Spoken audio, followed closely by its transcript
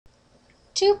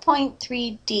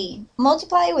2.3d.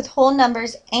 Multiply with whole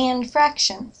numbers and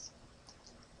fractions.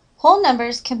 Whole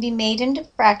numbers can be made into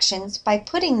fractions by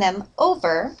putting them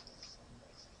over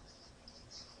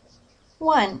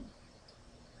 1.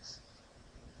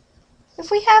 If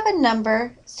we have a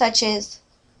number such as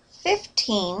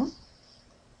 15,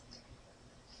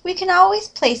 we can always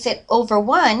place it over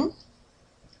 1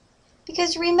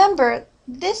 because remember,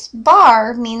 this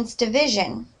bar means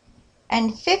division,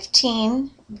 and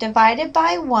 15 divided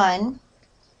by 1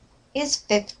 is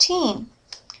 15.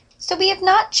 So we have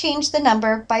not changed the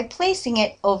number by placing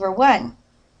it over 1.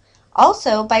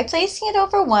 Also, by placing it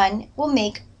over 1 will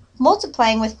make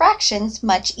multiplying with fractions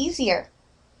much easier.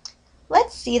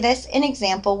 Let's see this in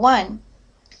example 1.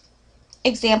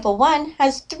 Example 1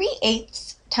 has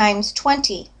 3/8 times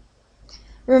 20.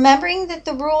 Remembering that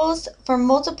the rules for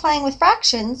multiplying with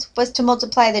fractions was to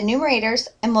multiply the numerators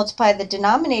and multiply the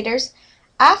denominators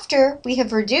after we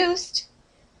have reduced,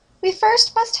 we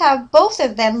first must have both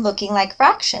of them looking like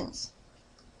fractions.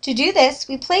 To do this,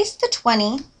 we place the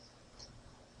 20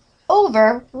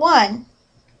 over 1.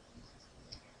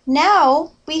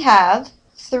 Now we have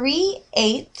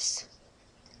 3/8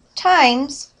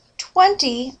 times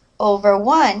 20 over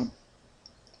 1.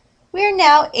 We are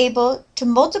now able to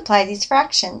multiply these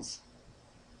fractions.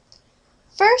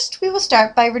 First, we will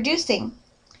start by reducing.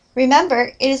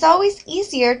 Remember, it is always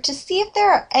easier to see if there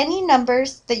are any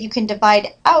numbers that you can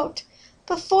divide out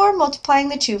before multiplying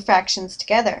the two fractions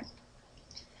together.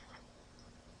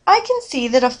 I can see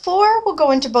that a 4 will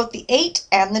go into both the 8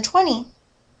 and the 20.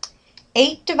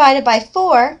 8 divided by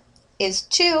 4 is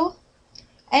 2,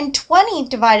 and 20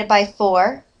 divided by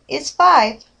 4 is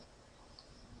 5.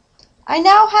 I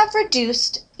now have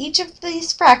reduced each of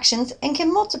these fractions and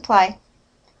can multiply.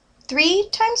 3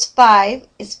 times 5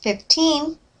 is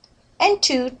 15, and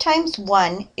 2 times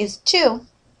 1 is 2.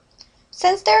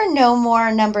 Since there are no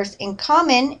more numbers in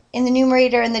common in the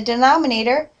numerator and the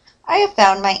denominator, I have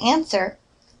found my answer.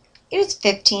 It is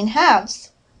 15 halves.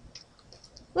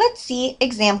 Let's see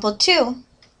example 2.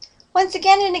 Once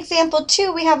again, in example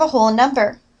 2, we have a whole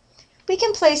number. We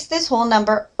can place this whole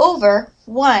number over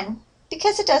 1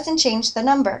 because it doesn't change the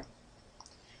number.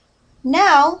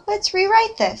 Now, let's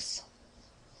rewrite this.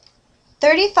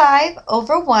 35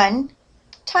 over 1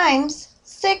 times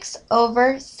 6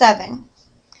 over 7.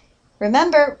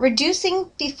 Remember,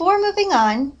 reducing before moving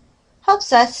on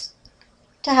helps us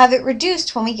to have it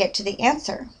reduced when we get to the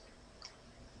answer.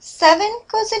 7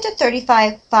 goes into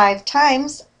 35 5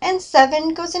 times, and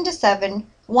 7 goes into 7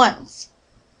 once.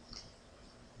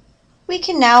 We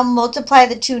can now multiply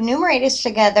the two numerators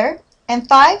together, and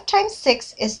 5 times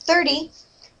 6 is 30,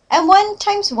 and 1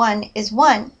 times 1 is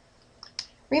 1.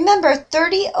 Remember,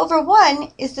 30 over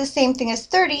 1 is the same thing as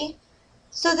 30,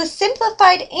 so the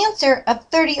simplified answer of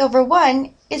 30 over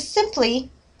 1 is simply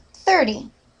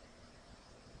 30.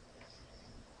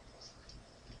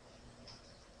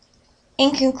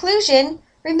 In conclusion,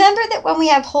 remember that when we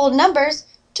have whole numbers,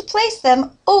 to place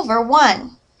them over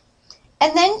 1,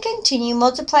 and then continue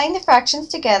multiplying the fractions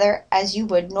together as you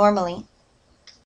would normally.